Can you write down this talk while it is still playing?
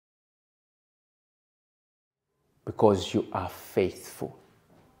because you are faithful.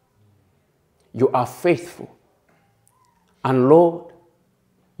 You are faithful. And Lord,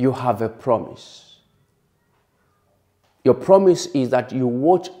 you have a promise. Your promise is that you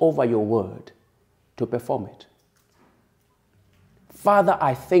watch over your word to perform it. Father,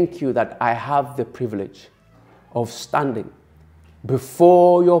 I thank you that I have the privilege of standing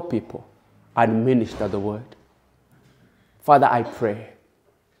before your people and minister the word. Father, I pray,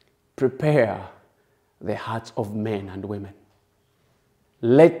 prepare the hearts of men and women.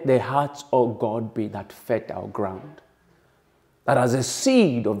 Let the hearts of God be that fertile ground, that as the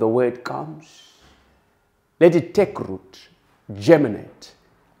seed of the word comes, let it take root, germinate,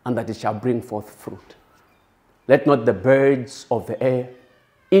 and that it shall bring forth fruit. Let not the birds of the air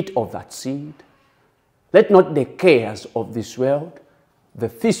eat of that seed. Let not the cares of this world, the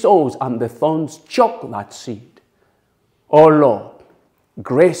thistles and the thorns choke that seed. O Lord,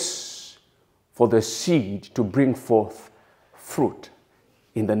 grace for the seed to bring forth fruit.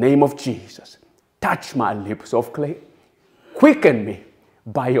 In the name of Jesus, touch my lips of clay. Quicken me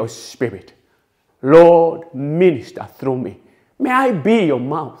by your Spirit. Lord, minister through me. May I be your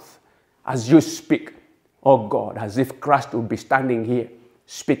mouth as you speak, oh God, as if Christ would be standing here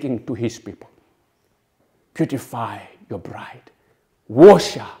speaking to his people. Beautify your bride.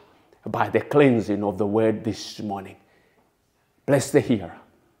 Wash her by the cleansing of the word this morning. Bless the hearer.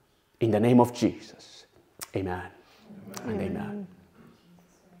 In the name of Jesus. Amen. And amen.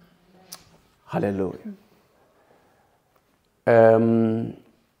 Hallelujah.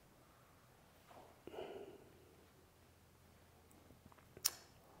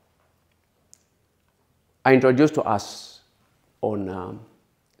 I introduced to us on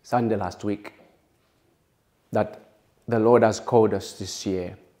Sunday last week that the Lord has called us this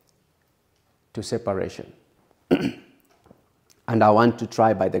year to separation. And I want to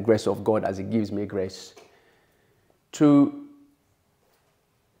try, by the grace of God, as he gives me grace, to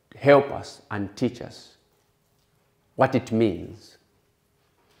help us and teach us what it means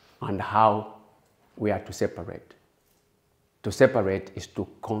and how we are to separate. To separate is to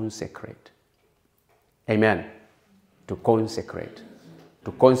consecrate. Amen. To consecrate.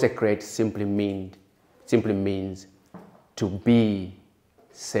 To consecrate simply means to be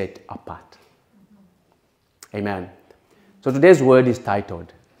set apart. Amen. So today's word is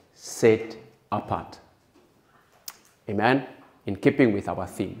titled, Set Apart. Amen. In keeping with our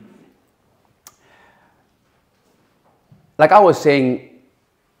theme. Like I was saying,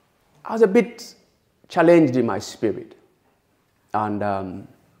 I was a bit challenged in my spirit. And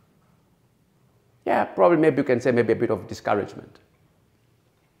yeah, probably maybe you can say maybe a bit of discouragement.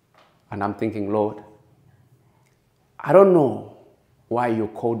 And I'm thinking, Lord, I don't know why you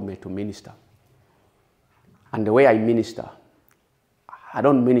called me to minister. And the way I minister, I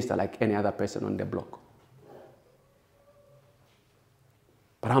don't minister like any other person on the block.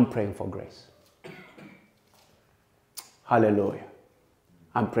 But I'm praying for grace. Hallelujah.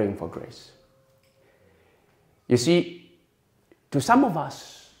 I'm praying for grace. You see, to some of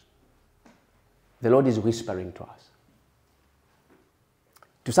us, the Lord is whispering to us.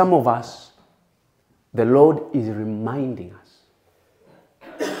 To some of us, the Lord is reminding us.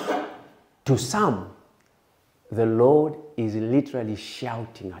 To some, the Lord is literally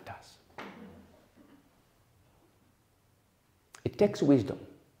shouting at us. It takes wisdom.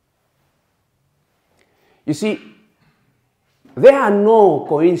 You see, there are no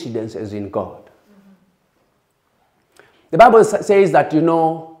coincidences in God. The Bible says that,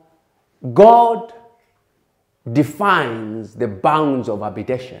 God defines the bounds of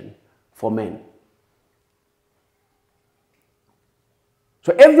habitation for men.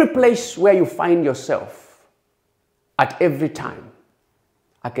 So every place where you find yourself at every time,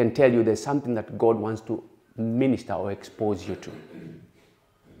 I can tell you there's something that God wants to minister or expose you to,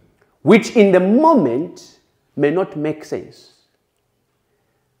 which in the moment may not make sense.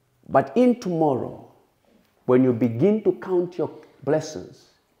 But in tomorrow, when you begin to count your blessings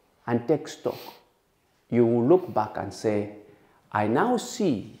and take stock, you will look back and say, I now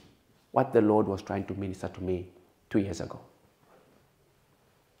see what the Lord was trying to minister to me 2 years ago.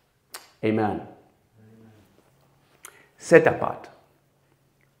 Amen. Amen. Set apart.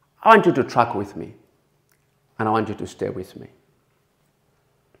 I want you to track with me, and I want you to stay with me.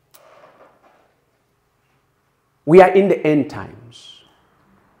 We are in the end times.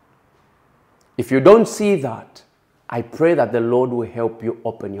 If you don't see that, I pray that the Lord will help you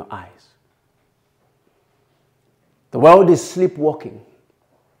open your eyes. The world is sleepwalking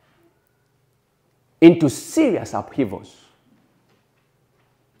into serious upheavals.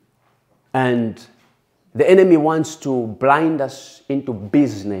 And the enemy wants to blind us into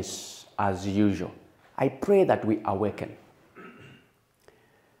business as usual. I pray that we awaken.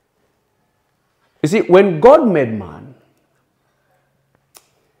 You see, when God made man,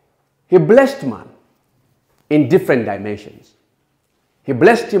 he blessed man in different dimensions. He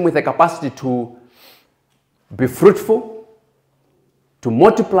blessed him with the capacity to be fruitful, to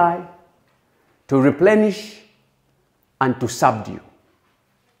multiply, to replenish, and to subdue.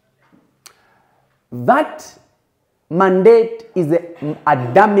 That mandate is the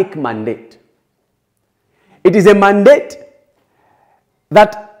Adamic mandate. It is a mandate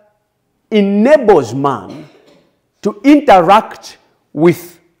that enables man to interact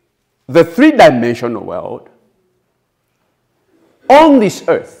with the three-dimensional world on this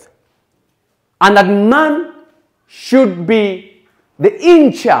earth, and that man should be the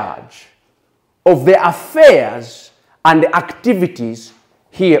in charge of the affairs and the activities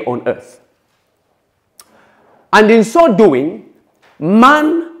here on earth. And in so doing,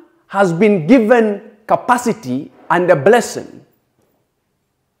 man has been given capacity and a blessing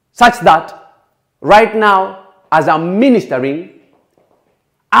such that right now, as I'm ministering,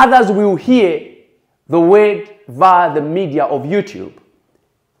 others will hear the word via the media of YouTube.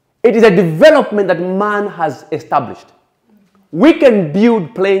 It is a development that man has established. We can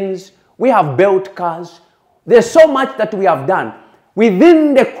build planes, we have built cars. There's so much that we have done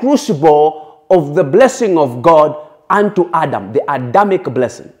within the crucible of the blessing of God unto Adam, the Adamic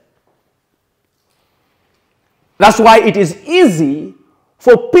blessing. That's why it is easy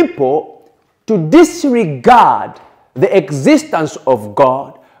for people to disregard the existence of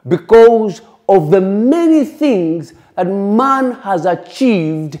God because of the many things that man has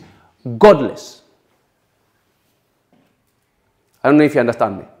achieved godless. I don't know if you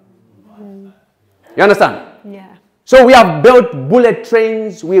understand me. You understand? Yeah. So we have built bullet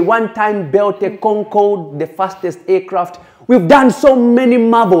trains. We one time built a Concorde, the fastest aircraft. We've done so many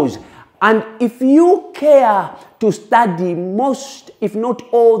marvels. And if you care to study, most, if not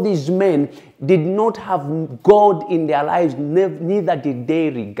all these men did not have God in their lives, neither did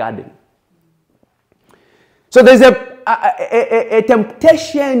they regard him. So there's a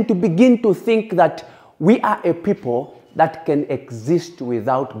temptation to begin to think that we are a people that can exist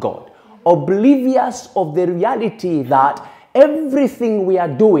without God, oblivious of the reality that everything we are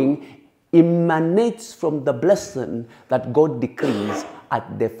doing emanates from the blessing that God decrees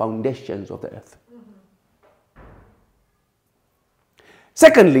at the foundations of the earth.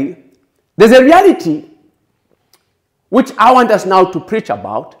 Secondly, there's a reality which I want us now to preach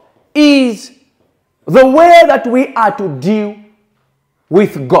about, is the way that we are to deal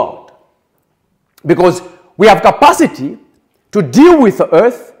with God. Because we have capacity to deal with the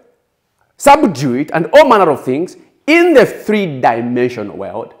earth, subdue it, and all manner of things in the three-dimensional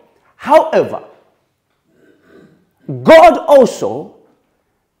world. However, God also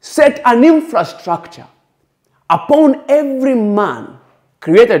set an infrastructure upon every man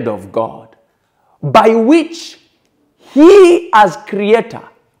created of God, by which he as creator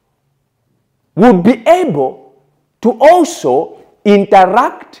would be able to also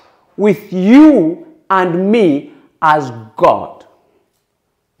interact with you and me as God.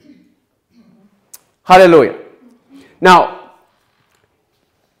 Hallelujah. Now,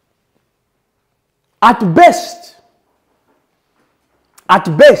 at best,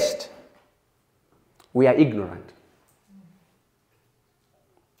 we are ignorant.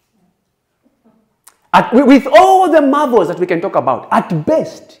 With all the marvels that we can talk about, at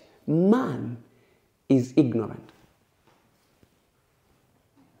best, man is ignorant.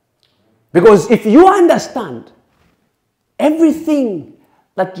 Because if you understand everything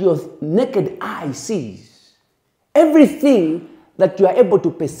that your naked eye sees, everything that you are able to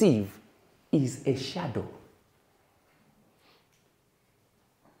perceive is a shadow.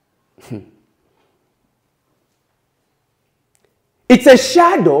 It's a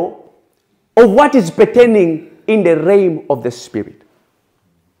shadow of what is pertaining in the realm of the spirit.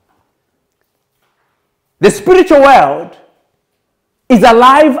 The spiritual world is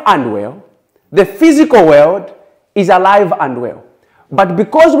alive and well. The physical world is alive and well. But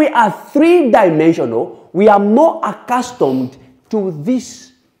because we are three-dimensional, we are more accustomed to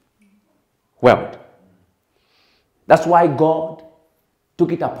this world. That's why God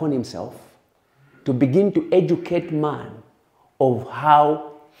took it upon himself to begin to educate man of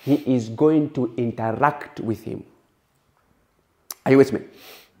how he is going to interact with him. Are you with me?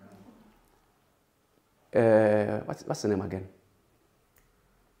 What's the name again?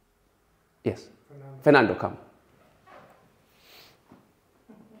 Yes. Fernando, come.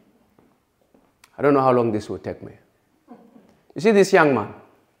 I don't know how long this will take me. You see this young man?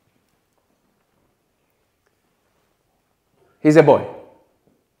 He's a boy.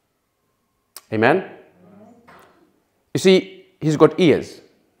 Amen? You see, he's got ears.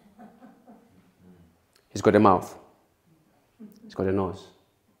 He's got a mouth. He's got a nose.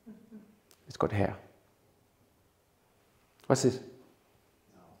 He's got hair. What's this?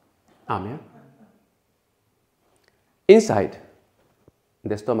 Arm, yeah? Inside, in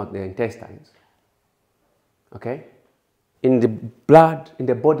the stomach, the intestines. Okay? In the blood, in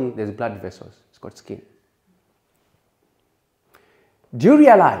the body, there's blood vessels. It's got skin. Do you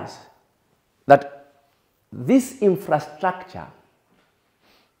realize that this infrastructure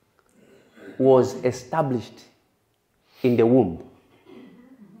was established in the womb?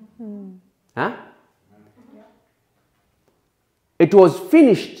 Huh? It was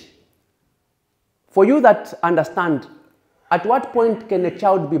finished. For you that understand, at what point can a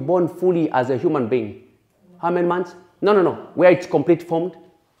child be born fully as a human being? How many months? No. Where it's complete formed?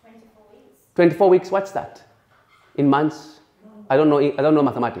 24 weeks. 24 weeks, what's that? In months? I don't know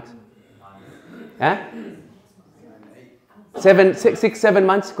mathematics. Eh? 7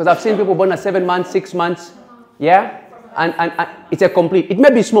 months? Because I've seen people born at 7 months, 6 months. Yeah? And it's a complete. It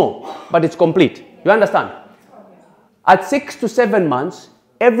may be small, but it's complete. You understand? At 6 to 7 months,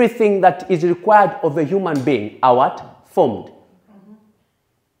 everything that is required of a human being are what? Formed.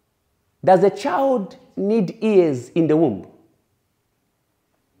 Does a child need ears in the womb?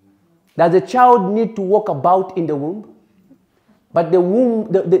 Does a child need to walk about in the womb? But the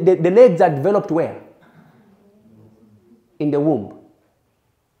womb, the legs are developed where? In the womb.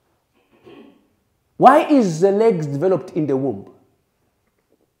 Why is the legs developed in the womb?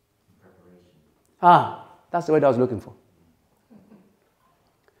 That's the word I was looking for.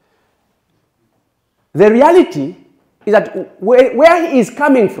 The reality is that where he is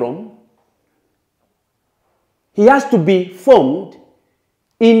coming from, he has to be formed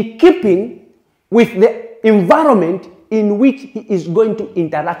in keeping with the environment in which he is going to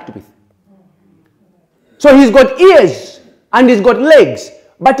interact with. So he's got ears and he's got legs,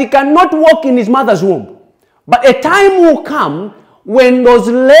 but he cannot walk in his mother's womb. But a time will come when those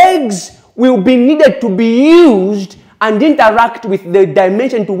legs will be needed to be used and interact with the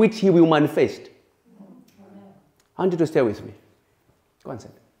dimension to which he will manifest. I want you to stay with me. Go on, say.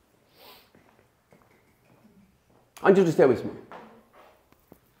 I want you to stay with me.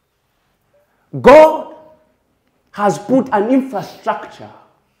 God has put an infrastructure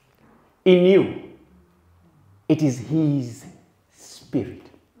in you. It is His Spirit.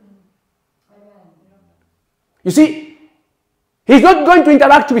 You see, He's not going to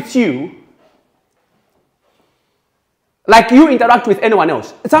interact with you like you interact with anyone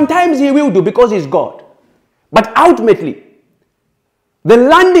else. Sometimes He will do because He's God. But ultimately, the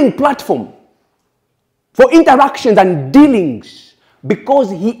landing platform for interactions and dealings, because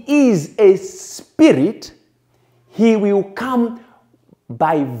He is a spirit, He will come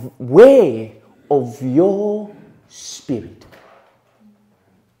by way of your spirit.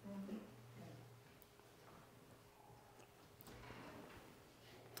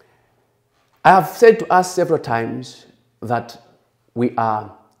 I have said to us several times that we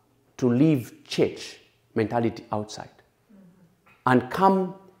are to leave church mentality outside and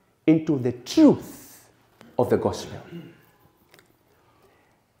come into the truth of the gospel.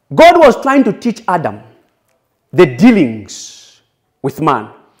 God was trying to teach Adam the dealings with man,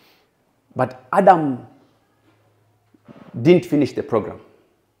 but Adam didn't finish the program.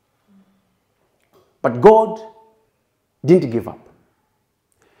 But God didn't give up.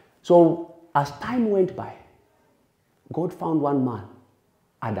 So as time went by, God found one man,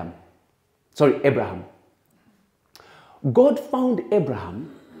 Abraham. God found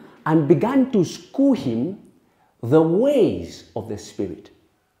Abraham and began to school him the ways of the Spirit.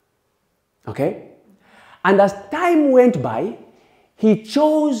 Okay? And as time went by, he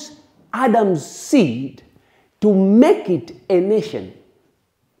chose Adam's seed to make it a nation.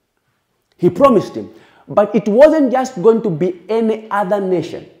 He promised him. But it wasn't just going to be any other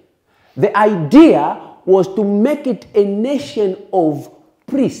nation. The idea was to make it a nation of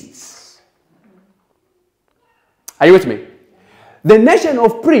priests. Are you with me? The nation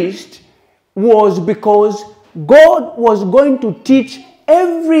of priests was because God was going to teach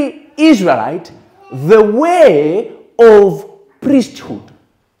every Israelite the way of priesthood.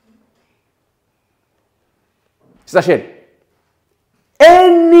 Sister Shed,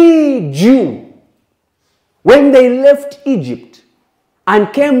 any Jew, when they left Egypt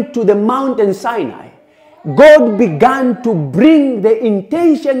and came to the mountain Sinai, God began to bring the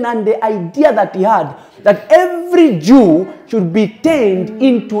intention and the idea that he had that every Jew should be turned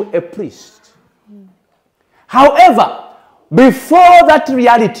into a priest. However, before that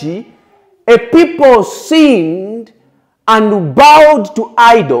reality, a people sinned and bowed to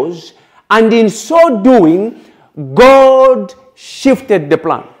idols, and in so doing, God shifted the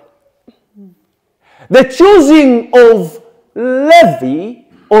plan. The choosing of Levi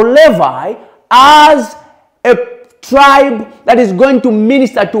as a tribe that is going to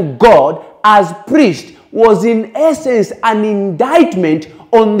minister to God as priest was in essence an indictment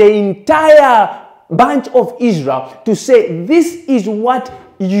on the entire bunch of Israel to say this is what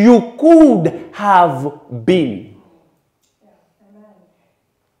you could have been.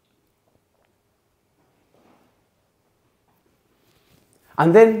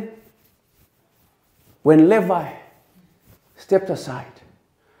 And then when Levi stepped aside,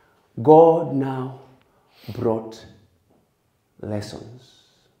 God now brought lessons.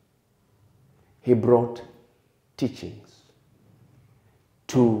 He brought teachings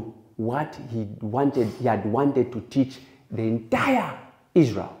to what he had wanted to teach the entire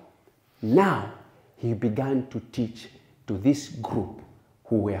Israel. Now he began to teach to this group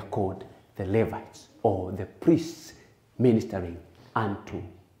who were called the Levites, or the priests ministering unto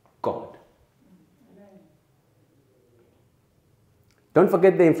God. Don't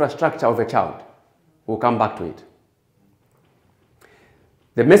forget the infrastructure of a child. We'll come back to it.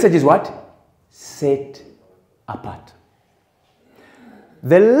 The message is what? Set apart.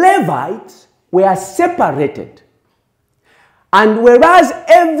 The Levites were separated. And whereas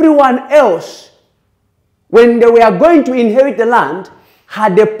everyone else, when they were going to inherit the land,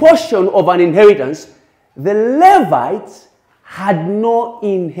 had a portion of an inheritance, the Levites had no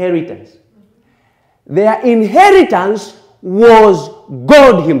inheritance. Their inheritance was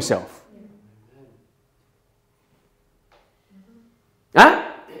God himself.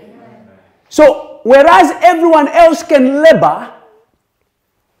 Huh? So, whereas everyone else can labor,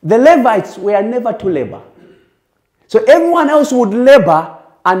 the Levites were never to labor. So everyone else would labor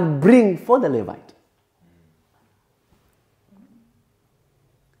and bring for the Levite.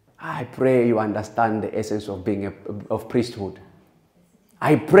 I pray you understand the essence of being of priesthood.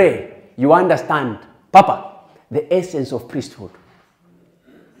 I pray you understand, Papa, the essence of priesthood.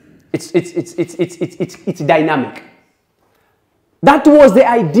 It's dynamic. That was the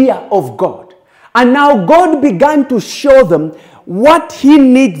idea of God. And now God began to show them what he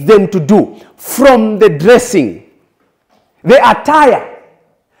needs them to do, from the dressing, the attire,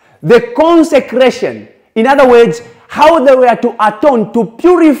 the consecration. In other words, how they were to atone, to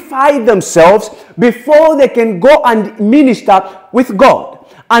purify themselves before they can go and minister with God.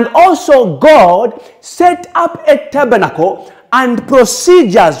 And also God set up a tabernacle and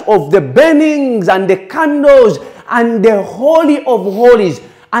procedures of the burnings and the candles and the Holy of Holies.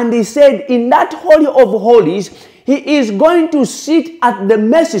 And he said in that Holy of Holies, he is going to sit at the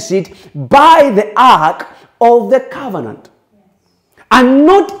mercy seat by the ark of the covenant. And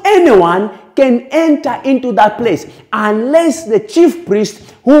not anyone can enter into that place unless the chief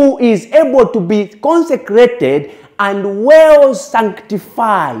priest, who is able to be consecrated and well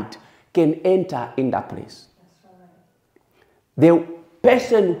sanctified, can enter in that place. The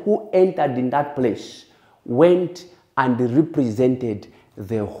person who entered in that place went and represented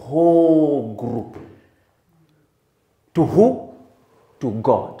the whole group. To who? To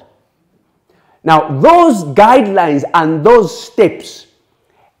God. Now, those guidelines and those steps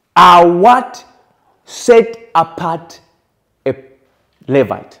are what set apart a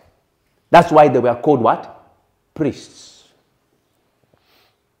Levite. That's why they were called what? Priests.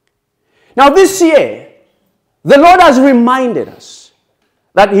 Now, this year, the Lord has reminded us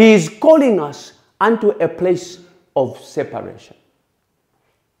that he is calling us unto a place of separation.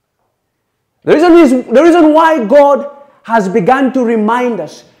 The reason why God has begun to remind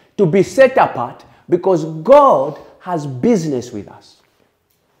us to be set apart, because God has business with us.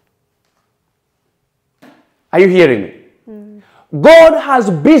 Are you hearing me? God has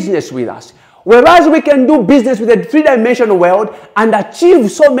business with us. Whereas we can do business with a three-dimensional world and achieve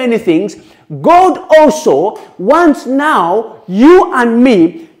so many things, God also wants now you and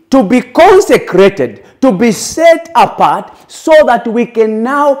me to be consecrated, to be set apart, so that we can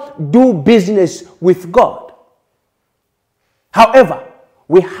now do business with God. However,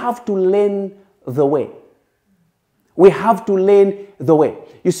 we have to learn the way. We have to learn the way.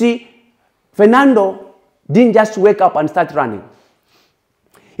 You see, Fernando didn't just wake up and start running.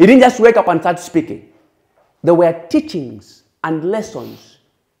 He didn't just wake up and start speaking. There were teachings and lessons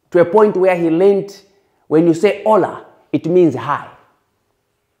to a point where he learned, when you say hola, it means hi.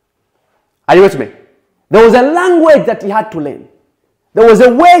 Are you with me? There was a language that he had to learn. There was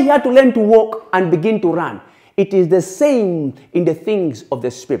a way he had to learn to walk and begin to run. It is the same in the things of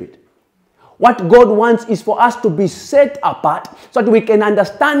the Spirit. What God wants is for us to be set apart so that we can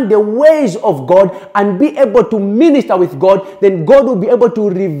understand the ways of God and be able to minister with God. Then God will be able to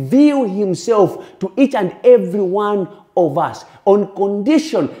reveal himself to each and every one of us on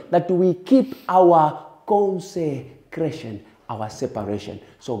condition that we keep our consecration, our separation.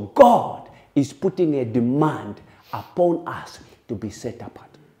 So God is putting a demand upon us to be set apart.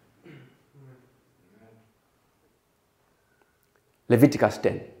 Leviticus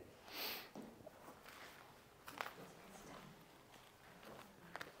 10.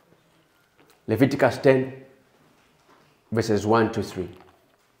 Leviticus 10, verses 1 to 3. Is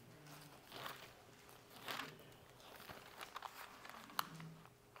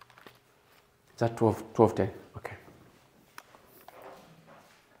that 12, 10? Okay.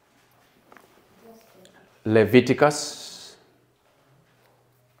 Leviticus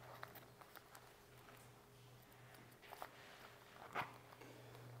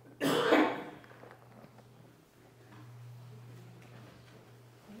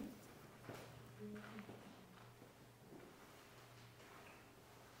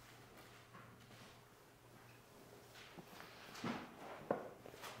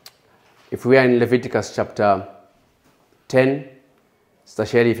If we are in Leviticus chapter 10, Sister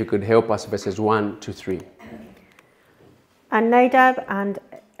Sherry, if you could help us, verses 1 to 3. And Nadab and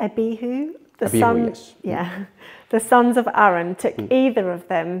Abihu, the sons of Aaron, took either of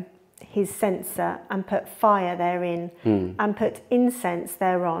them his censer and put fire therein, and put incense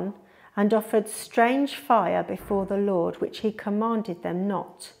thereon, and offered strange fire before the Lord, which he commanded them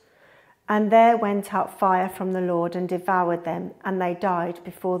not. And there went out fire from the Lord and devoured them, and they died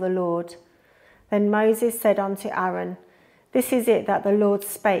before the Lord. Then Moses said unto Aaron, This is it that the Lord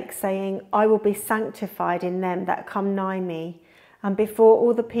spake, saying, I will be sanctified in them that come nigh me, and before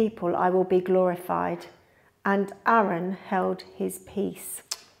all the people I will be glorified. And Aaron held his peace.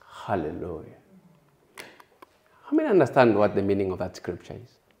 Hallelujah. How many understand what the meaning of that scripture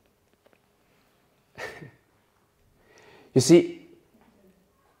is? You see,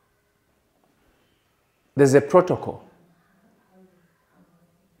 there's a protocol.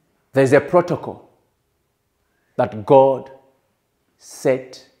 There's a protocol that God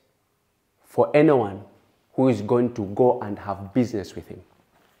set for anyone who is going to go and have business with him.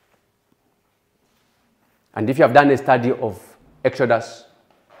 And if you have done a study of Exodus,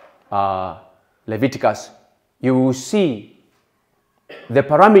 Leviticus, you will see the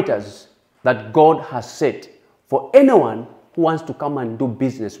parameters that God has set for anyone who wants to come and do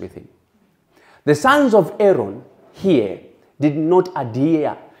business with him. The sons of Aaron here did not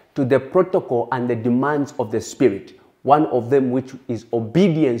adhere to the protocol and the demands of the Spirit, one of them which is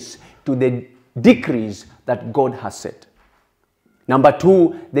obedience to the decrees that God has set. Number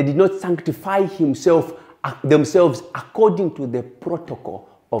two, they did not sanctify themselves according to the protocol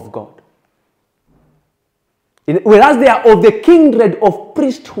of God. Whereas they are of the kindred of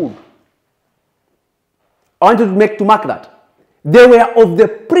priesthood. I want you to mark that. They were of the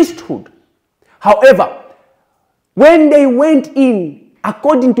priesthood. However, when they went in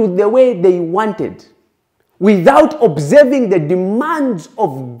according to the way they wanted, without observing the demands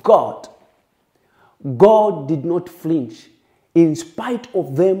of God, God did not flinch in spite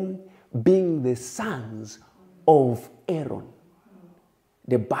of them being the sons of Aaron.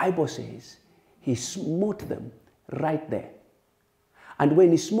 The Bible says he smote them right there. And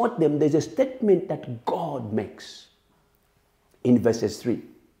when he smote them, there's a statement that God makes in verses 3.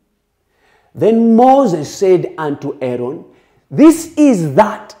 Then Moses said unto Aaron, This is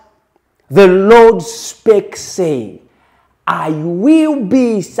that the Lord spake, saying, I will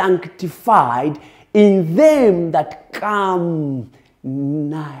be sanctified in them that come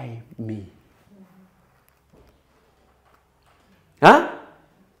nigh me. Huh?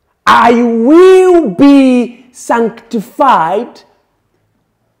 I will be sanctified.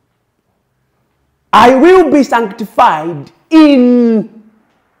 I will be sanctified in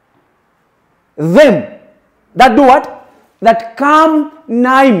them that do what? That come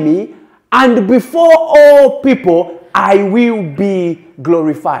nigh me, and before all people I will be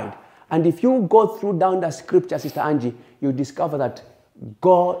glorified. And if you go through down the scripture, Sister Angie, you discover that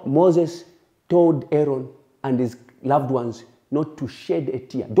Moses told Aaron and his loved ones not to shed a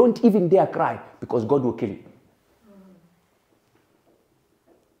tear. Don't even dare cry, because God will kill you.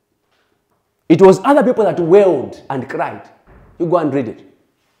 It was other people that wailed and cried. You go and read it.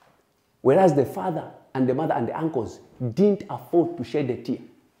 Whereas the father and the mother and the uncles didn't afford to shed a tear,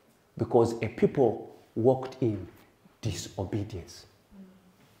 because a people walked in disobedience.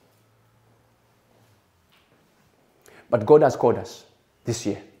 But God has called us this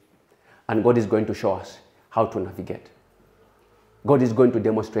year, and God is going to show us how to navigate. God is going to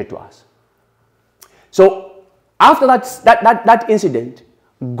demonstrate to us So after that incident,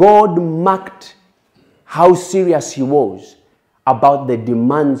 God marked how serious he was about the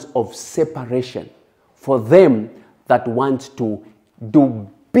demands of separation for them that want to do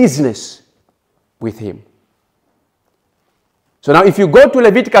business with him. So now if you go to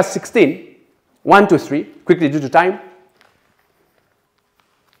Leviticus 16, 1 to 3, quickly due to time.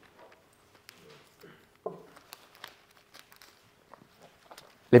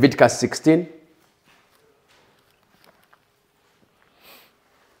 Leviticus 16.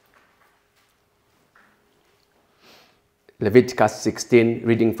 Leviticus 16,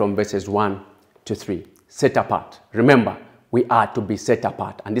 reading from verses 1 to 3. Set apart. Remember, we are to be set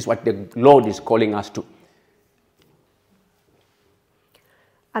apart. And this is what the Lord is calling us to.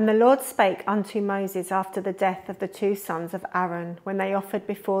 And the Lord spake unto Moses after the death of the 2 sons of Aaron, when they offered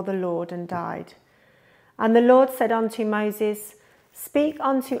before the Lord and died. And the Lord said unto Moses, Speak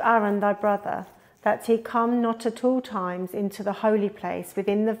unto Aaron thy brother, that he come not at all times into the holy place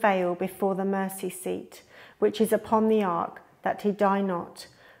within the veil before the mercy seat, which is upon the ark, that he die not.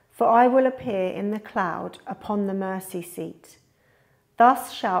 For I will appear in the cloud upon the mercy seat.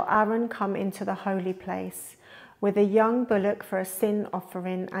 Thus shall Aaron come into the holy place, with a young bullock for a sin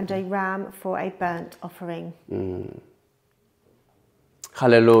offering and a ram for a burnt offering.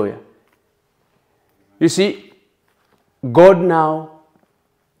 Hallelujah. You see, God now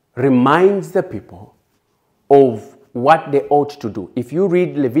reminds the people of what they ought to do. If you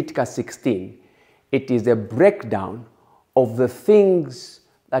read Leviticus 16, it is a breakdown of the things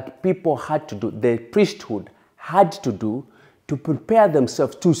that people had to do, the priesthood had to do to prepare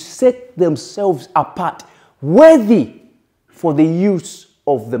themselves, to set themselves apart, worthy for the use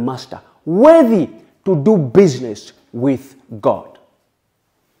of the master, worthy to do business with God.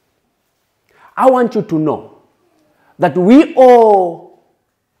 I want you to know that we all,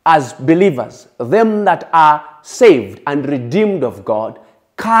 as believers, them that are saved and redeemed of God,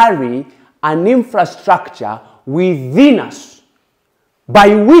 carry an infrastructure within us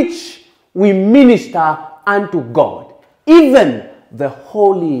by which we minister unto God, even the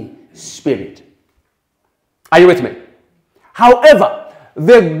Holy Spirit. Are you with me? However,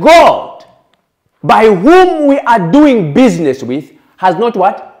 the God by whom we are doing business with has not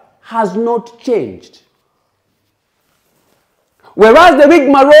what? Has not changed. Whereas the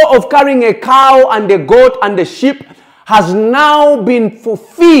rigmarole of carrying a cow and a goat and a sheep has now been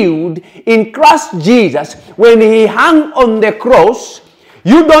fulfilled in Christ Jesus when he hung on the cross,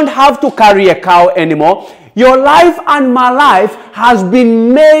 you don't have to carry a cow anymore. Your life and my life has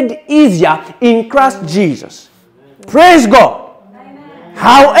been made easier in Christ Jesus. Praise God. Amen.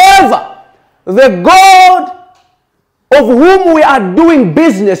 However, the God of whom we are doing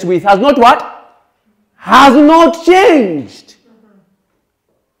business with has not what? Has not changed.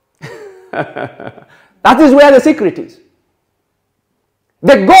 That is where the secret is.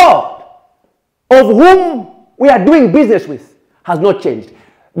 The God of whom we are doing business with has not changed.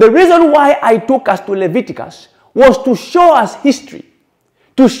 The reason why I took us to Leviticus was to show us history,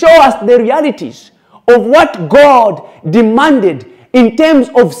 to show us the realities of what God demanded in terms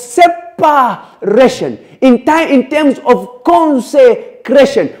of separation, in terms of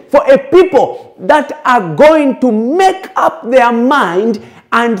consecration, for a people that are going to make up their mind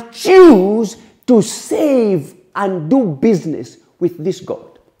and choose to save and do business with this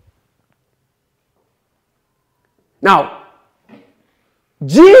God. Now,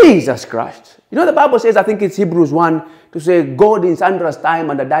 Jesus Christ, you know the Bible says, I think it's Hebrews 1, to say God in sundry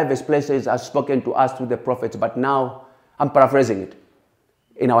time and at diverse places has spoken to us through the prophets, but now, I'm paraphrasing it,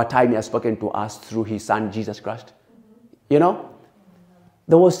 in our time he has spoken to us through his son Jesus Christ. You know,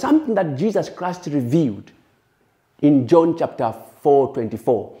 there was something that Jesus Christ revealed in John chapter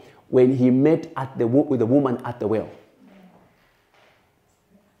 4:24 when he met with the woman at the well.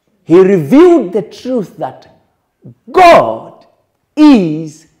 He revealed the truth that God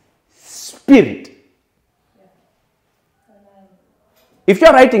is spirit. If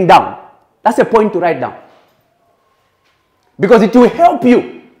you're writing down, that's a point to write down. Because it will help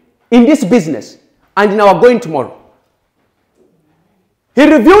you in this business and in our going tomorrow. He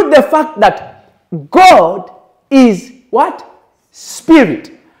revealed the fact that God is what?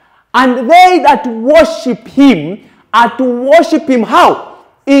 Spirit. And they that worship him are to worship him how?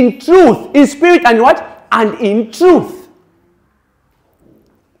 In truth. In spirit and what? And in truth.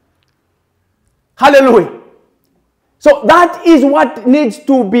 Hallelujah. So that is what needs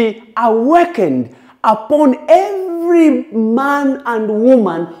to be awakened upon every man and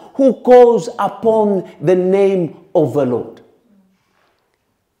woman who calls upon the name of the Lord.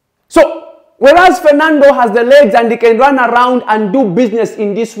 So, whereas Fernando has the legs and he can run around and do business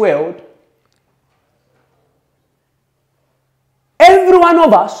in this world, every one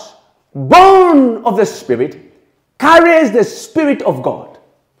of us, born of the Spirit, carries the Spirit of God.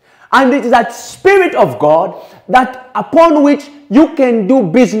 And it is that Spirit of God that upon which you can do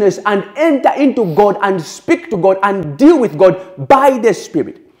business and enter into God and speak to God and deal with God by the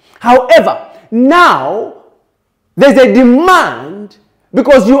Spirit. However, now there's a demand,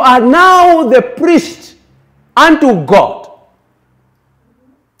 because you are now the priest unto God.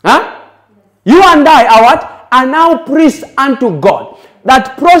 Huh? You and I are what? Are now priests unto God.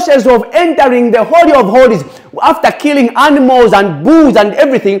 That process of entering the Holy of Holies after killing animals and bulls and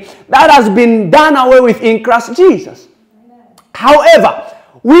everything, that has been done away with in Christ Jesus. Amen. However,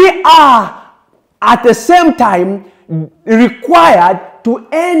 we are at the same time required to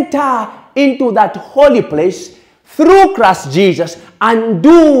enter into that holy place through Christ Jesus and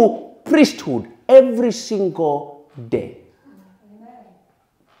do priesthood every single day. Amen.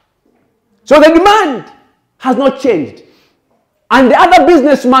 So the demand has not changed. And the other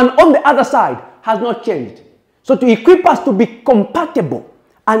businessman on the other side has not changed. So to equip us to be compatible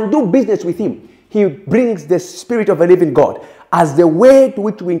and do business with him, he brings the Spirit of the living God as the way to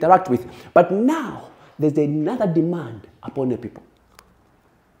which we interact with. But now, there's another demand upon the people.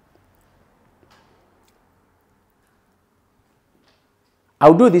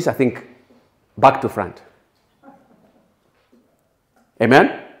 I'll do this, I think, back to front.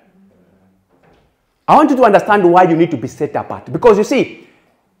 Amen? I want you to understand why you need to be set apart. Because you see,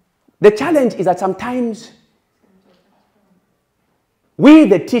 the challenge is that sometimes we,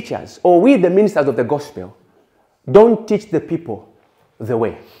 the teachers, or we, the ministers of the gospel, don't teach the people the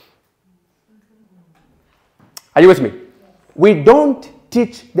way. Are you with me? We don't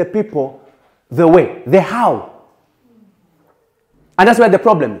teach the people the way, the how. And that's where the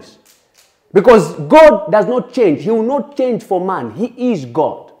problem is. Because God does not change. He will not change for man. He is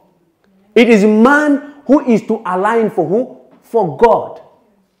God. It is man who is to align for who? For God.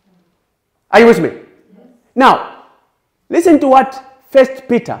 Are you with me? Yes. Now, listen to what 1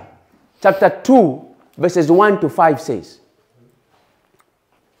 Peter chapter 2 verses 1 to 5 says.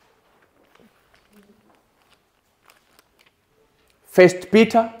 First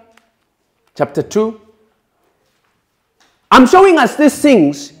Peter chapter 2. I'm showing us these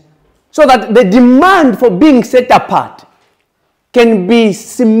things so that the demand for being set apart can be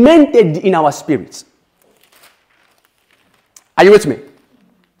cemented in our spirits. Are you with me?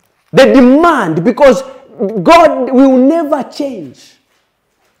 The demand, because God will never change.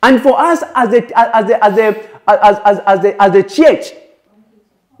 And for us as a church,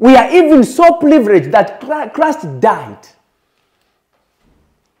 we are even so privileged that Christ died.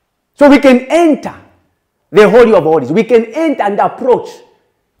 So we can enter the Holy of Holies. We can enter and approach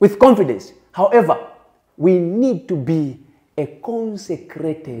with confidence. However, we need to be a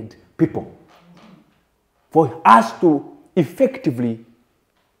consecrated people for us to effectively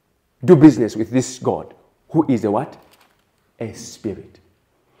do business with this God, who is a what? A spirit.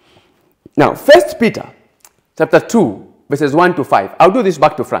 Now, 1 Peter chapter 2, verses 1 to 5. I'll do this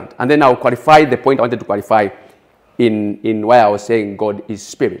back to front, and then I'll qualify the point I wanted to qualify in why I was saying God is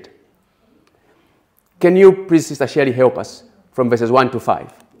spirit. Can you please, Sister Shelley, help us from verses 1 to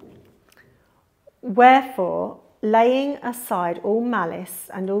 5? Wherefore, laying aside all malice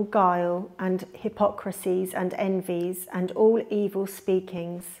and all guile and hypocrisies and envies and all evil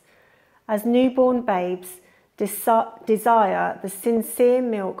speakings, as newborn babes desire the sincere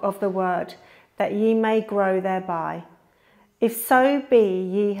milk of the word, that ye may grow thereby. If so be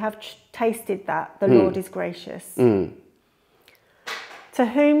ye have tasted that the Lord is gracious. To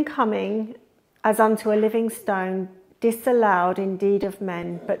whom coming as unto a living stone, disallowed indeed of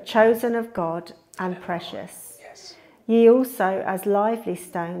men, but chosen of God and precious. Yes. Ye also, as lively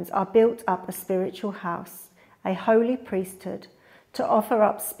stones, are built up a spiritual house, a holy priesthood, to offer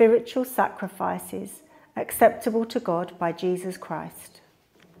up spiritual sacrifices acceptable to God by Jesus Christ.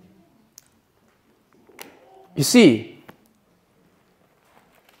 You see,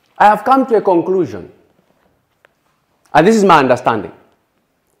 I have come to a conclusion, and this is my understanding.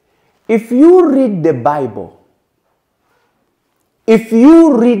 If you read the Bible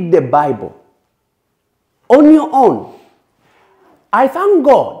on your own, I thank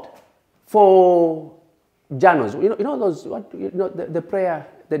God for journals. You know those, the prayer,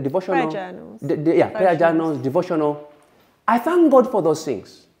 the devotional. Prayer journals. Prayer journals, devotional. I thank God for those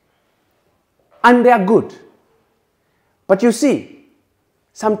things. And they are good. But you see,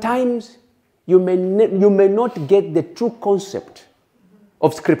 sometimes you may not get the true concept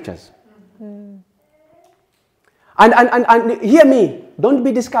of scriptures. And hear me, don't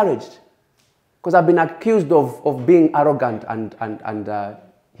be discouraged. Because I've been accused of being arrogant and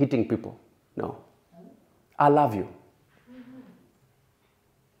hitting people. No. I love you.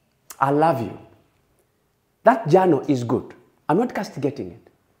 I love you. That journal is good. I'm not castigating it.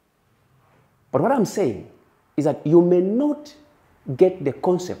 But what I'm saying is that you may not get the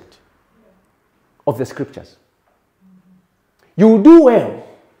concept of the scriptures. You do well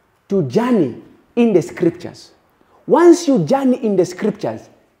to journey in the scriptures. Once you journey in the scriptures,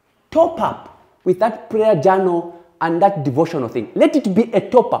 top up with that prayer journal and that devotional thing. Let it be a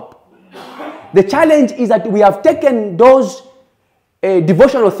top up. The challenge is that we have taken those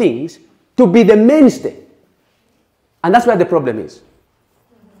devotional things to be the mainstay. And that's where the problem is.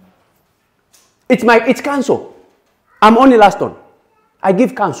 It's counsel. I'm only Laston. I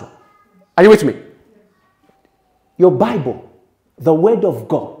give counsel. Are you with me? Your Bible, the Word of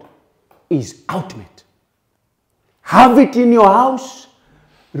God, is ultimate. Have it in your house.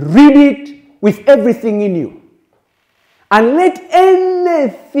 Read it with everything in you. And let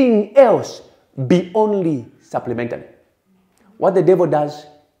anything else be only supplementary. What the devil does,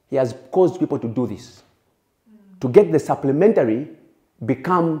 he has caused people to do this. To get the supplementary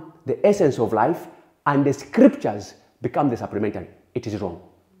become the essence of life, and the scriptures become the supplementary. It is wrong.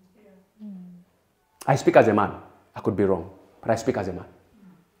 I speak as a man. I could be wrong, but I speak as a man.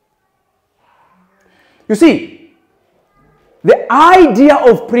 You see, the idea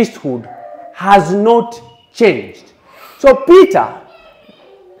of priesthood has not changed. So Peter,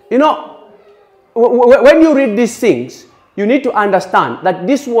 you know, when you read these things, you need to understand that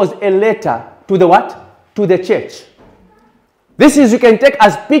this was a letter to the what? To the church. This is, you can take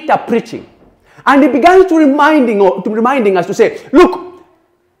as Peter preaching. And he began to reminding us to say, look,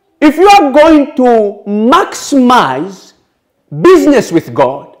 if you are going to maximize business with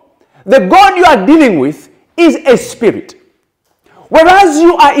God, the God you are dealing with is a spirit. Whereas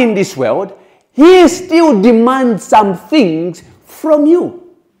you are in this world, he still demands some things from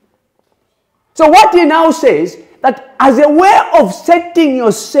you. So what he now says, that as a way of setting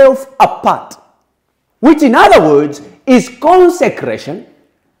yourself apart, which in other words is consecration,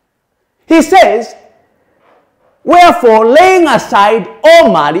 he says, wherefore laying aside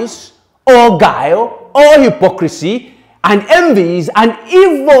all malice, all guile, all hypocrisy, and envies, and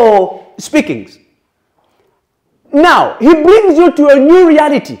evil speakings. Now, he brings you to a new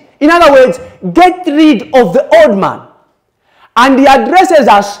reality. In other words, get rid of the old man. And he addresses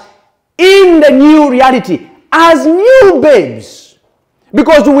us in the new reality as new babes.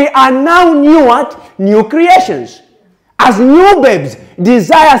 Because we are now new what? New creations. As new babes,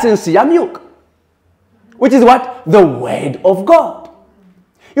 desire sincere milk. Which is what? The word of God.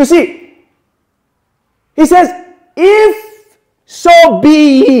 You see, he says, if so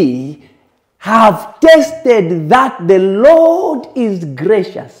be ye have tasted that the Lord is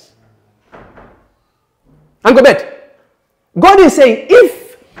gracious. And go back. God is saying,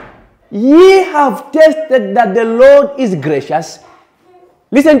 if ye have tasted that the Lord is gracious,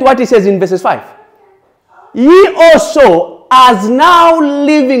 listen to what he says in verses 5. Ye also, as now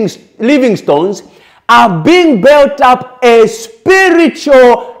living stones, are being built up a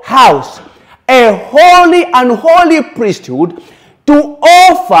spiritual house, a holy and holy priesthood, to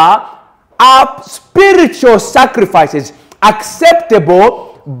offer up spiritual sacrifices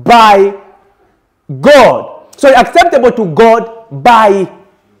acceptable by God. So acceptable to God by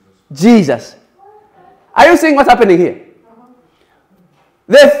Jesus. Are you seeing what's happening here?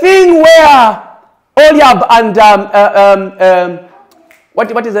 The thing where Oliab and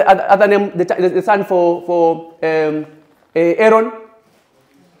what is the other name? The son for Aaron,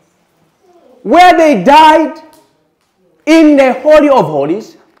 where they died in the Holy of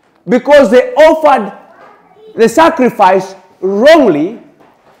Holies because they offered the sacrifice wrongly.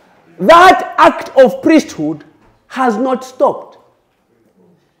 That act of priesthood has not stopped.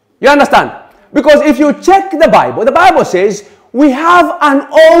 You understand? Because if you check the Bible says we have an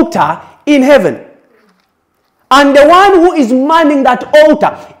altar in heaven. And the one who is manning that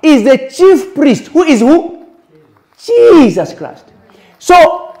altar is the chief priest. Who is who? Jesus Christ.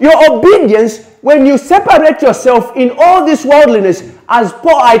 So your obedience, when you separate yourself in all this worldliness, as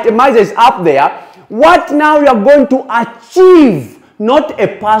Paul itemizes up there, what now you are going to achieve, not a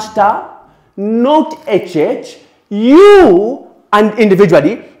pastor, not a church, you and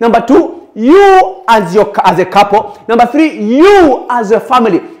individually. Number two, you as a couple. Number three, you as a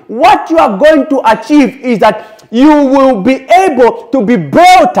family. What you are going to achieve is that you will be able to be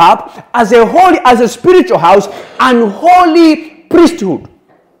built up as a spiritual house and holy priesthood.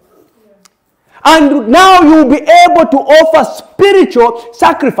 And now you will be able to offer spiritual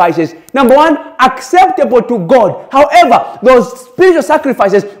sacrifices. Number one, acceptable to God. However, those spiritual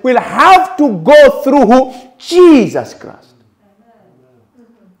sacrifices will have to go through who? Jesus Christ.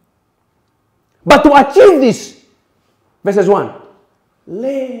 But to achieve this, verses 1,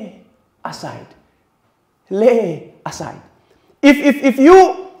 lay aside. Lay aside. If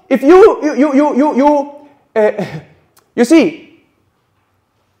you see,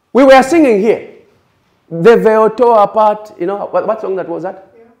 we were singing here. The veil tore apart. You know what song that was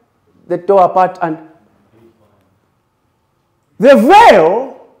that? Yeah. They tore apart, and the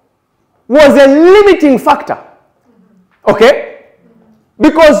veil was a limiting factor. Okay,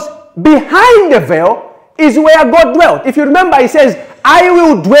 because behind the veil is where God dwelt. If you remember, He says, "I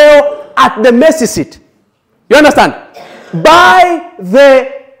will dwell at the mercy seat." You understand? By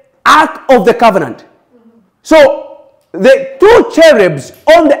the Ark of the Covenant. So the two cherubs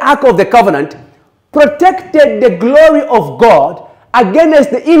on the Ark of the Covenant protected the glory of God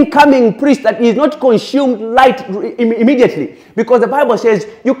against the incoming priest that is not consumed light immediately. Because the Bible says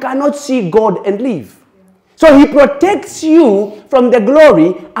you cannot see God and live. So He protects you from the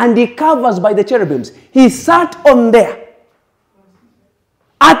glory and He covers by the cherubims. He sat on there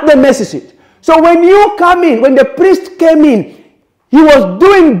at the mercy seat. So when you come in, when the priest came in, he was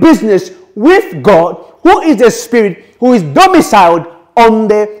doing business with God, who is the Spirit, who is domiciled on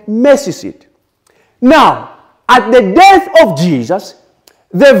the mercy seat. Now, at the death of Jesus,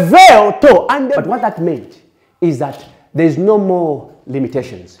 the veil tore. But what that meant is that there's no more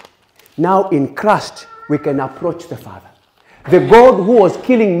limitations. Now in Christ, we can approach the Father. The God who was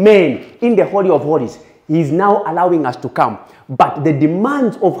killing men in the Holy of Holies, He is now allowing us to come. But the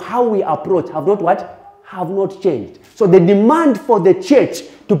demands of how we approach have not what? Have not changed. So the demand for the church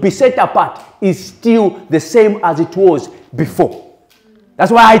to be set apart is still the same as it was before.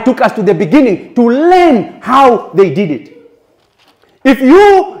 That's why I took us to the beginning to learn how they did it. If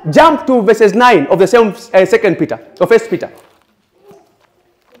you jump to verses 9 of the same 2 Peter, or 1 Peter,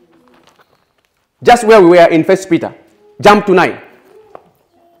 just where we were in 1 Peter, jump to 9.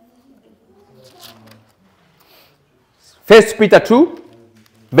 1 Peter 2,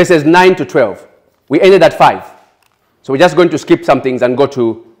 verses 9 to 12. We ended at 5. So we're just going to skip some things and go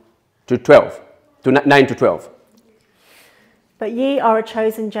to 12, to 9 to 12. But ye are a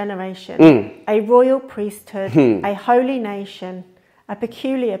chosen generation, a royal priesthood, a holy nation, a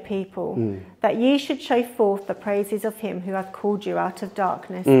peculiar people, that ye should show forth the praises of Him who hath called you out of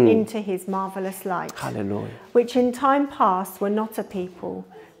darkness into His marvellous light. Hallelujah. Which in time past were not a people,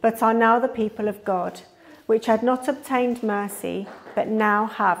 but are now the people of God, which had not obtained mercy, but now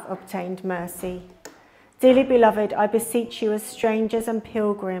have obtained mercy. Dearly beloved, I beseech you as strangers and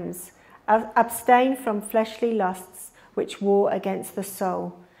pilgrims, abstain from fleshly lusts which war against the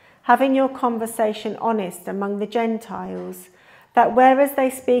soul, having your conversation honest among the Gentiles, that whereas they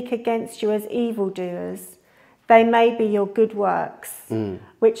speak against you as evildoers, they may be your good works,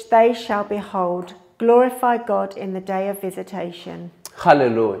 which they shall behold, glorify God in the day of visitation.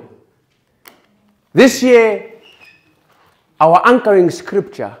 Hallelujah. This year, our anchoring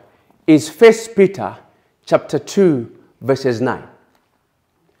scripture is 1 Peter chapter 2, verses 9.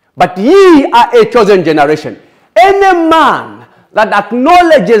 But ye are a chosen generation. Any man that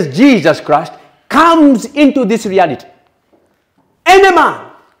acknowledges Jesus Christ comes into this reality. Any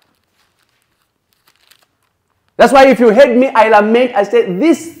man. That's why if you heard me, I lament, I say,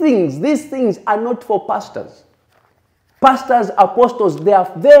 these things are not for pastors. Pastors, apostles, they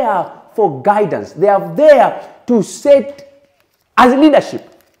are there for guidance. They are there to set as leadership.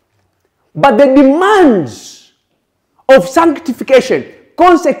 But the demands of sanctification,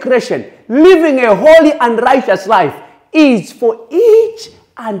 consecration, living a holy and righteous life is for each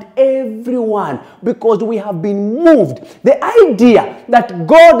and everyone, because we have been moved. The idea that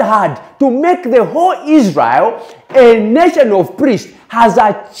God had to make the whole Israel a nation of priests has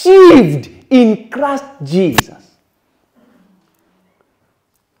achieved in Christ Jesus.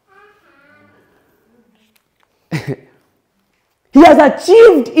 He has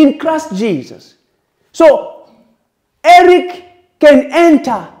achieved in Christ Jesus. So Eric can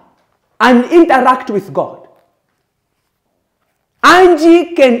enter and interact with God.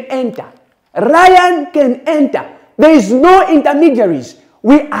 Angie can enter. Ryan can enter. There is no intermediaries.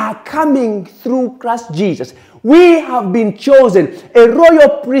 We are coming through Christ Jesus. We have been chosen, a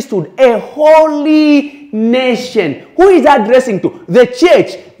royal priesthood, a holy nation. Who is addressing to? The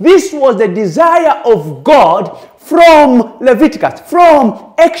church. This was the desire of God from Leviticus,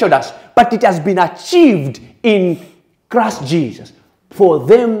 from Exodus, but it has been achieved in Christ Jesus. For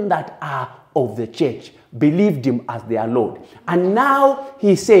them that are of the church, believed Him as their Lord. And now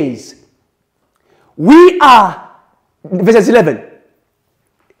He says, we are, verses 11,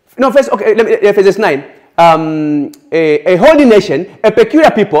 no, first, okay, verses 9, a holy nation, a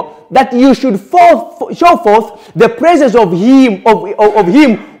peculiar people, that you should show forth the praises of Him, of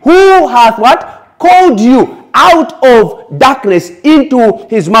Him who hath what? Called you out of darkness into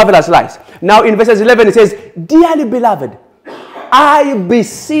his marvelous light. Now in verses 11 it says, dearly beloved, I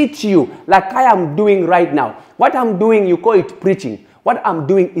beseech you, like I am doing right now. What I'm doing, you call it preaching. What I'm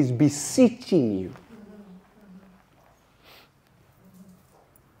doing is beseeching you.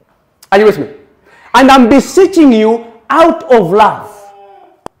 Are you with me? And I'm beseeching you out of love.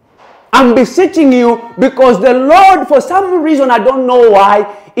 I'm beseeching you because the Lord, for some reason, I don't know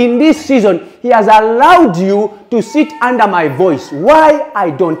why, in this season, he has allowed you to sit under my voice. Why? I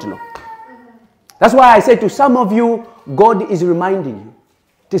don't know. That's why I say to some of you, God is reminding you.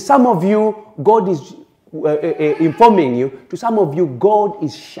 To some of you, God is informing you. To some of you, God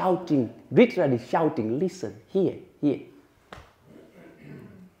is shouting, literally shouting, listen, here.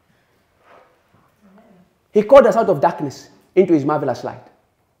 He called us out of darkness into his marvelous light.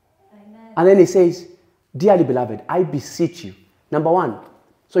 Amen. And then he says, dearly beloved, I beseech you. Number one,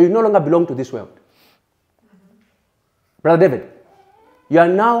 so you no longer belong to this world. Brother David, you are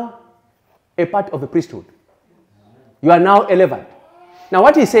now a part of the priesthood. You are now a Levite. Now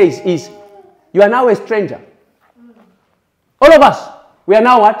what he says is, you are now a stranger. All of us, we are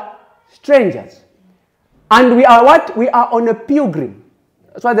now what? Strangers. And we are what? We are on a pilgrim.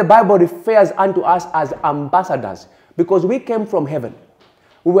 That's why the Bible refers unto us as ambassadors. Because we came from heaven.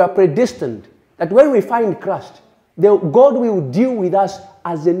 We were predestined that when we find Christ, God will deal with us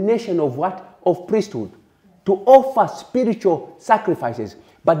as a nation of what? Of priesthood. To offer spiritual sacrifices.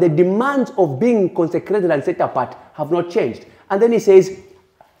 But the demands of being consecrated and set apart have not changed. And then he says,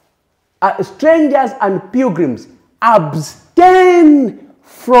 strangers and pilgrims, abstain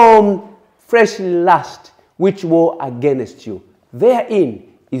from fleshly lust, which war against you.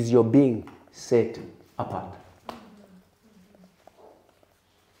 Therein is your being set apart.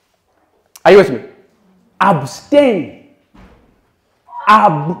 Are you with me? Abstain.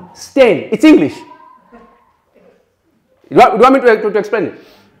 Abstain. It's English. Do you want me to explain it?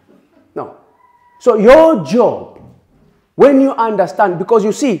 No. So your job, when you understand, because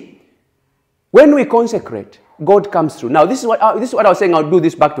you see, when we consecrate, God comes through. Now this is what I was saying. I'll do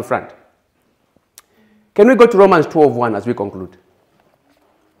this back to front. Can we go to Romans 12:1 as we conclude?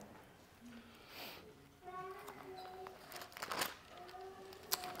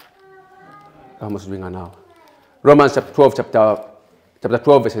 How much doing now? Romans chapter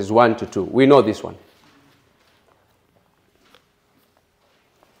 12, verses 1 to 2. We know this one.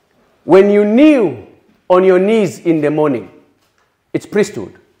 When you kneel on your knees in the morning, it's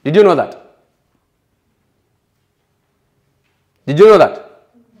priesthood. Did you know that? Did you know that?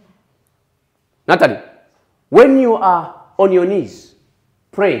 Natalie, when you are on your knees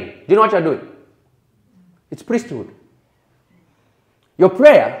praying, do you know what you're doing? It's priesthood. Your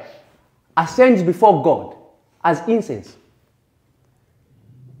prayer ascends before God as incense.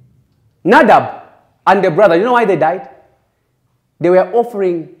 Nadab and the brother, you know why they died? They were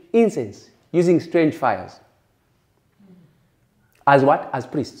offering incense using strange fires. As what? As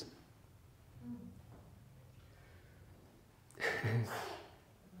priests.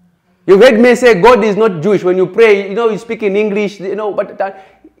 You've heard me say God is not Jewish. When you pray, you speak in English, but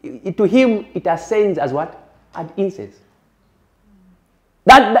to him it ascends as what? As incense.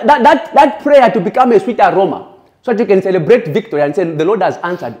 That prayer to become a sweet aroma, so that you can celebrate victory and say the Lord has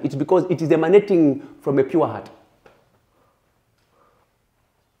answered, it's because it is emanating from a pure heart.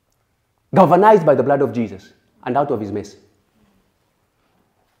 Galvanized by the blood of Jesus and out of his mercy.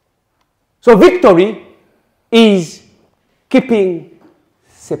 So victory is keeping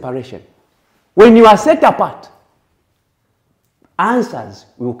separation. When you are set apart, answers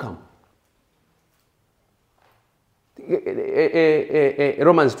will come.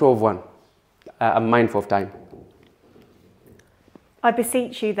 Romans 12:1. I'm mindful of time. I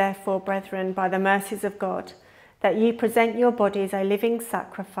beseech you, therefore, brethren, by the mercies of God, that ye present your bodies a living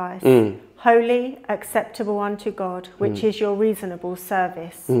sacrifice, holy, acceptable unto God, which is your reasonable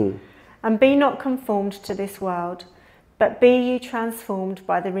service. And be not conformed to this world, but be ye transformed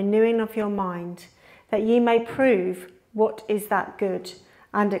by the renewing of your mind, that ye may prove what is that good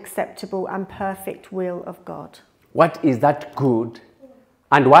and acceptable and perfect will of God. What is that good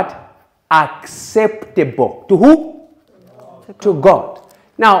and what? Acceptable. To who? To God.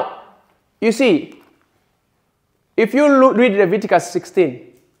 Now, you see, if you read Leviticus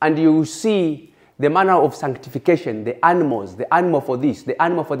 16 and you see the manner of sanctification, the animals, the animal for this, the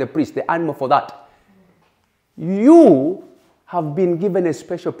animal for the priest, the animal for that, you have been given a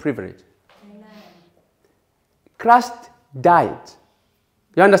special privilege. Amen. Christ died.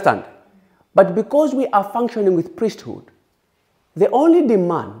 You understand? But because we are functioning with priesthood, the only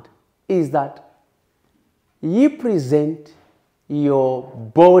demand is that ye present your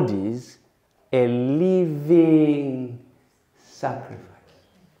bodies a living sacrifice.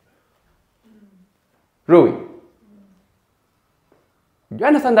 Rui, do you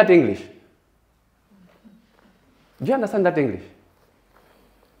understand that English? Do you understand that English?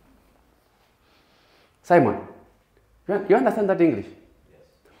 Simon, you understand that English? Yes.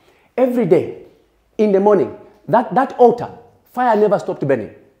 Every day, in the morning, that altar, fire never stopped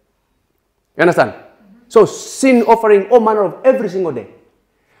burning. You understand? So sin offering, all manner of every single day.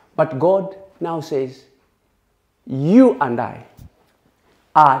 But God now says, you and I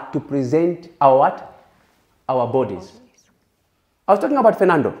are to present our what? Our bodies. I was talking about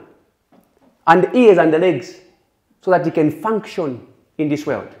Fernando and the ears and the legs so that he can function in this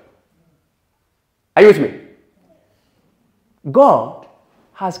world. Are you with me? God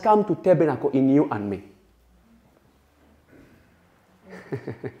has come to tabernacle in you and me.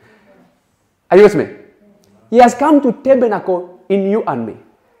 Are you with me? He has come to tabernacle in you and me.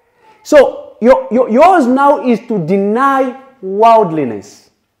 So yours now is to deny worldliness.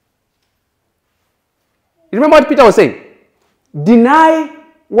 You remember what Peter was saying? Deny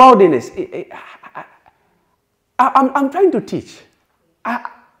worldliness. I'm trying to teach.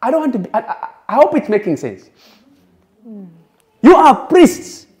 I don't want to be, I hope it's making sense. You are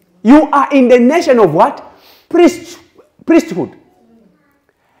priests. You are in the nation of what? Priesthood.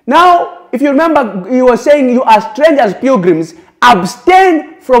 Now, if you remember, he was saying you are strangers, pilgrims.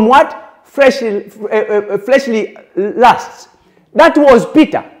 Abstain from what? Fleshly lusts. That was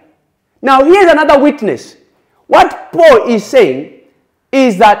Peter. Now, here's another witness. What Paul is saying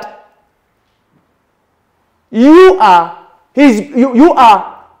is that you are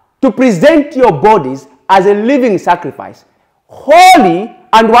to present your bodies as a living sacrifice, holy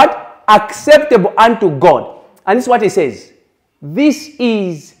and what? Acceptable unto God. And this is what he says. This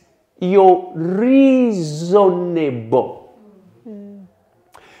is your reasonable.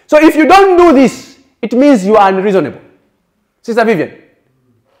 So if you don't do this, it means you are unreasonable. Sister Vivian.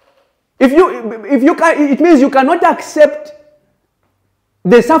 It means you cannot accept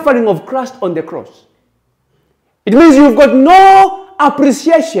the suffering of Christ on the cross. It means you've got no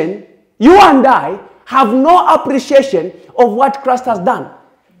appreciation. You and I have no appreciation of what Christ has done.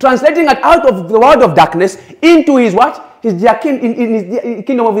 Translating it out of the world of darkness into his what? His dear in his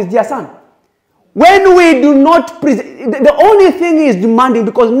kingdom of his dear son. When we do not present, the only thing he is demanding,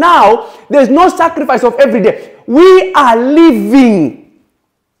 because now there's no sacrifice of every day. We are living.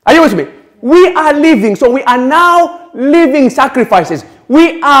 Are you with me? We are living. So we are now living sacrifices.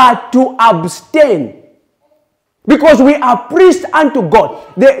 We are to abstain. Because we are priests unto God.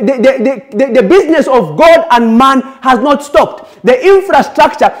 The business of God and man has not stopped. The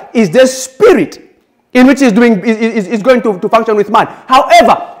infrastructure is the spirit in which is going to function with man.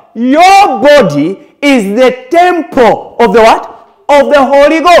 However, your body is the temple of the what? Of the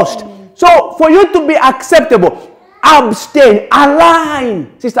Holy Ghost. So for you to be acceptable, abstain,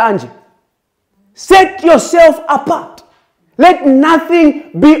 align, Sister Angie. Set yourself apart. Let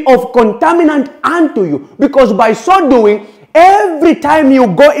nothing be of contaminant unto you, because by so doing, every time you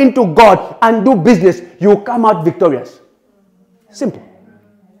go into God and do business, you come out victorious. Simple.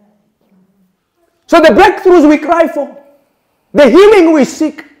 So the breakthroughs we cry for, the healing we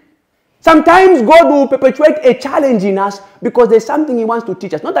seek, sometimes God will perpetuate a challenge in us because there's something he wants to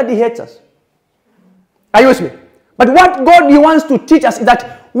teach us. Not that he hates us. Are you with me? But what God wants to teach us is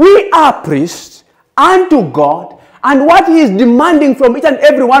that we are priests unto God, and what he is demanding from each and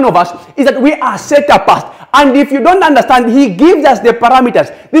every one of us is that we are set apart. And if you don't understand, he gives us the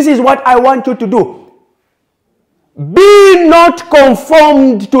parameters. This is what I want you to do. Be not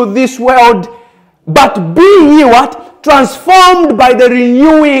conformed to this world, but be ye what? Transformed by the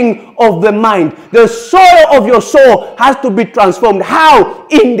renewing of the mind. The soul of your soul has to be transformed. How?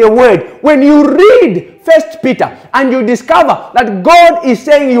 In the word. When you read 1 Peter and you discover that God is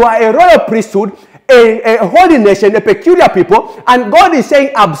saying you are a royal priesthood, a holy nation, a peculiar people, and God is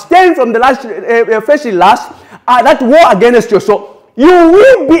saying abstain from the fleshly lust, that war against your soul, you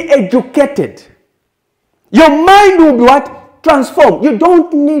will be educated. Your mind will be what? Transformed. You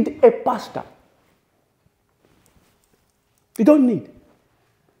don't need a pastor. You don't need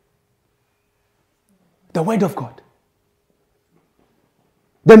the word of God.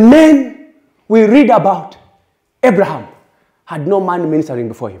 The men we read about, Abraham had no man ministering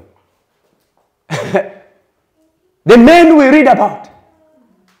before him. The men we read about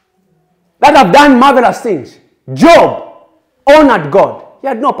that have done marvelous things. Job honored God. He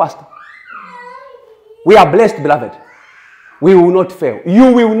had no pastor. We are blessed, beloved. We will not fail.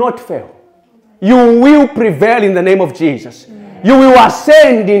 You will not fail. You will prevail in the name of Jesus. You will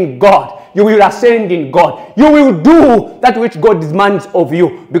ascend in God. You will ascend in God. You will do that which God demands of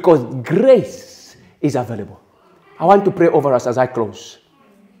you because grace is available. I want to pray over us as I close.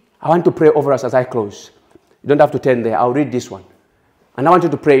 You don't have to turn there. I'll read this one. And I want you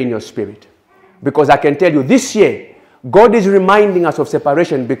to pray in your spirit. Because I can tell you, this year, God is reminding us of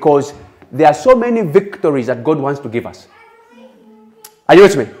separation because there are so many victories that God wants to give us. Are you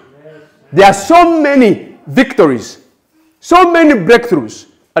with me? There are so many victories, so many breakthroughs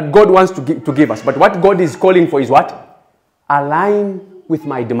that God wants to give us. But what God is calling for is what? Align with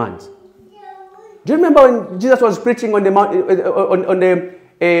my demands. Do you remember when Jesus was preaching on the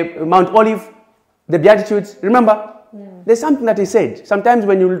Mount Olive, the Beatitudes? Remember? Yeah. There's something that he said. Sometimes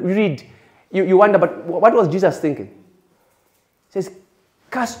when you read, you wonder, but what was Jesus thinking? He says,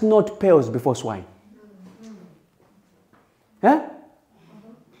 cast not pearls before swine. Huh?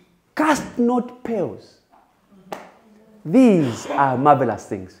 Cast not pearls. These are marvelous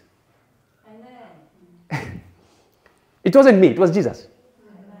things. It wasn't me, it was Jesus.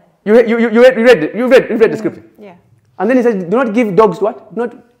 You read the scripture. Yeah. And then he says, do not give dogs to what?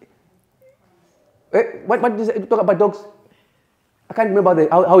 What does it talk about dogs? I can't remember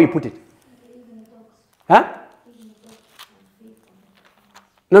how he put it. Huh?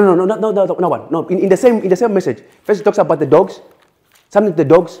 No, one. In the same message. First he talks about the dogs. Something to the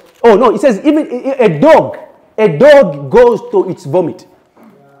dogs. Oh no, it says even a dog goes to its vomit.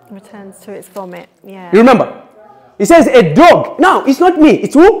 Returns to its vomit. Yeah. You remember? He says a dog. Now, it's not me.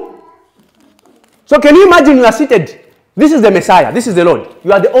 It's who? So can you imagine you are seated? This is the Messiah. This is the Lord.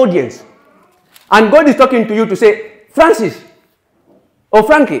 You are the audience. And God is talking to you to say, Francis. Oh,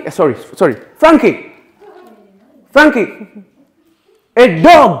 Frankie. Sorry. Frankie. A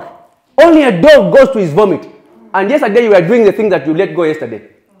dog. Only a dog goes to his vomit. And yesterday you were doing the thing that you let go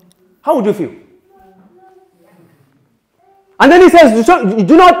yesterday. How would you feel? And then he says,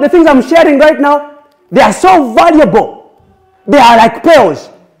 do not, the things I'm sharing right now, they are so valuable. They are like pearls.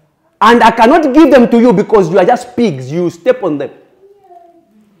 And I cannot give them to you because you are just pigs. You step on them.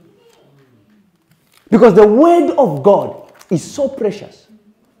 Because the word of God is so precious.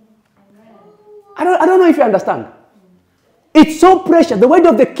 I don't know if you understand. It's so precious. The word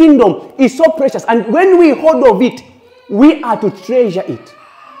of the kingdom is so precious. And when we hold of it, we are to treasure it.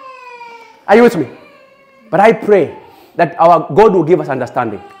 Are you with me? But I pray that our God will give us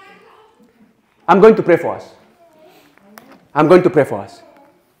understanding. I'm going to pray for us.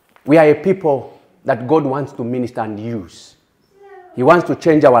 We are a people that God wants to minister and use. He wants to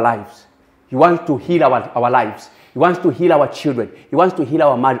change our lives. He wants to heal our lives. He wants to heal our children. He wants to heal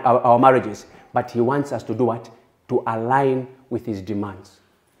our marriages. But he wants us to do what? To align with his demands.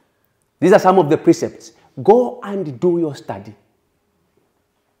 These are some of the precepts. Go and do your study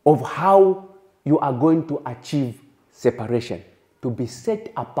of how you are going to achieve separation. To be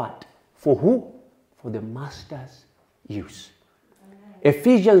set apart. For who? For the master's use.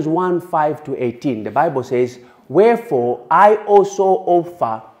 Ephesians 1:5-18, the Bible says, wherefore I also,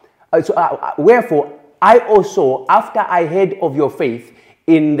 after I heard of your faith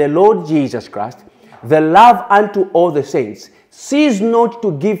in the Lord Jesus Christ, the love unto all the saints, cease not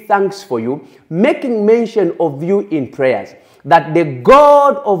to give thanks for you, making mention of you in prayers, that the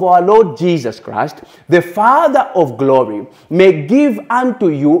God of our Lord Jesus Christ, the Father of glory, may give unto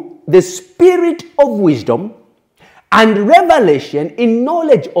you the spirit of wisdom and revelation in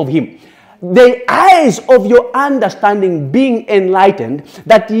knowledge of him, the eyes of your understanding being enlightened,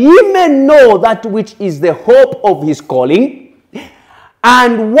 that ye may know that which is the hope of his calling,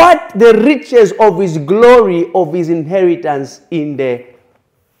 and what the riches of his glory, of his inheritance in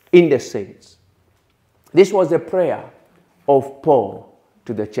the saints. This was the prayer of Paul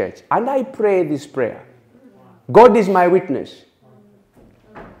to the church. And I pray this prayer. God is my witness.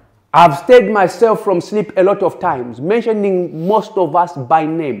 I've stayed myself from sleep a lot of times, mentioning most of us by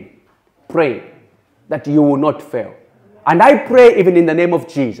name, praying that you will not fail. And I pray even in the name of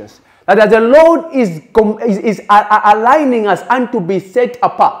Jesus, that as the Lord is aligning us and to be set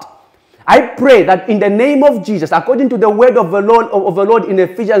apart, I pray that in the name of Jesus, according to the word of the Lord in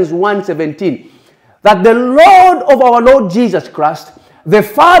Ephesians 1:17, that the Lord of our Lord Jesus Christ, the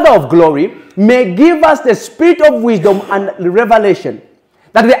Father of glory, may give us the spirit of wisdom and revelation,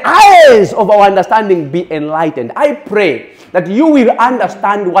 that the eyes of our understanding be enlightened. I pray that you will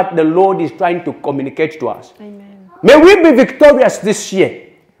understand what the Lord is trying to communicate to us. Amen. May we be victorious this year.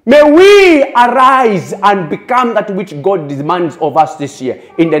 May we arise and become that which God demands of us this year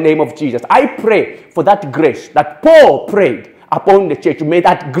in the name of Jesus. I pray for that grace that Paul prayed upon the church. May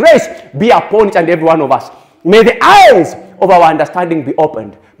that grace be upon each and every one of us. May the eyes of our understanding be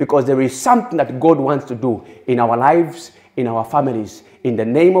opened, because there is something that God wants to do in our lives, in our families. In the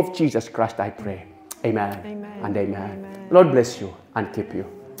name of Jesus Christ, I pray. Amen. Amen. And amen. Amen. Lord bless you and keep you.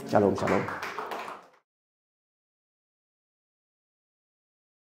 Shalom, shalom.